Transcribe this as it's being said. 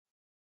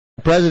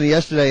The president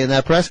yesterday in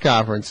that press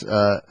conference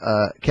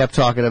kept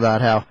talking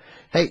about how,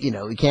 hey,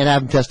 you can't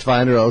have him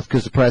testify under oath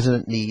because the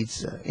president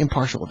needs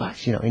impartial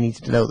advice. He needs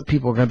to know that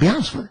people are going to be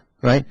honest with him,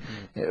 right?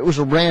 It was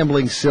a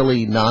rambling,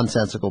 silly,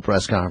 nonsensical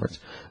press conference.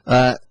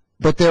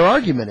 But their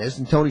argument is,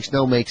 and Tony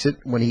Snow makes it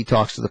when he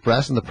talks to the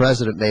press, and the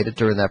president made it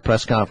during that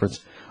press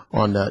conference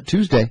on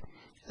Tuesday,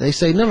 they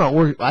say, no,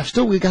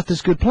 we got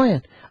this good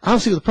plan. I don't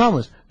see what the problem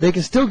is. They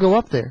can still go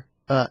up there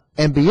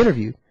and be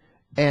interviewed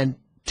and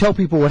tell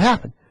people what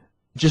happened,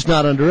 just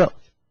not under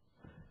oath.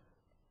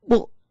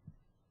 Well,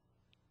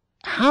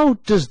 how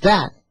does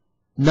that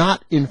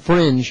not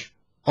infringe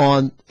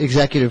on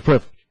executive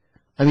privilege?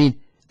 I mean,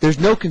 there's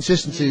no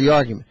consistency to the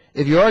argument.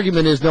 If your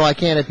argument is, no, I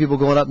can't have people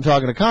going up and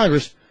talking to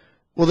Congress,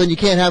 well, then you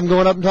can't have them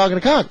going up and talking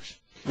to Congress,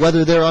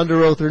 whether they're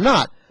under oath or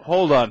not.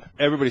 Hold on.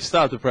 Everybody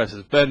stop the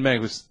presses. Ben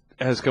Mankiewicz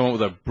has come up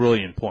with a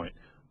brilliant point.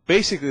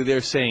 Basically,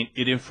 they're saying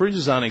it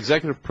infringes on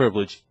executive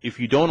privilege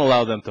if you don't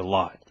allow them to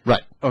lie.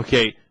 Right.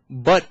 Okay.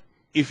 But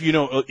if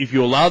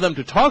you allow them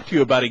to talk to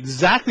you about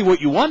exactly what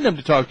you want them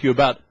to talk to you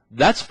about,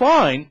 that's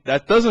fine.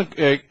 That doesn't,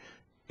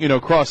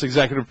 cross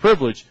executive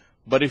privilege.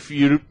 But if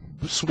you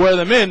swear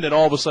them in, then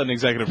all of a sudden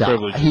executive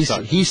privilege is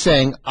touched. He's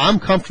saying, I'm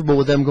comfortable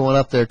with them going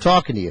up there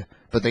talking to you,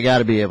 but they got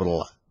to be able to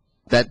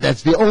lie.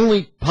 That's the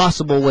only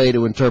possible way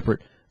to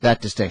interpret that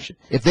distinction.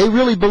 If they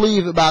really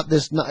believe about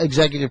this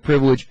executive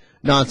privilege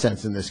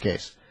nonsense in this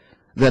case,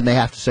 then they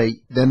have to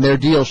say, then their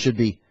deal should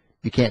be,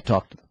 you can't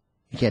talk to them.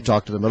 You can't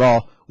talk to them at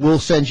all. We'll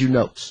send you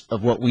notes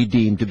of what we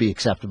deem to be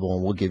acceptable,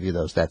 and we'll give you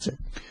those. That's it.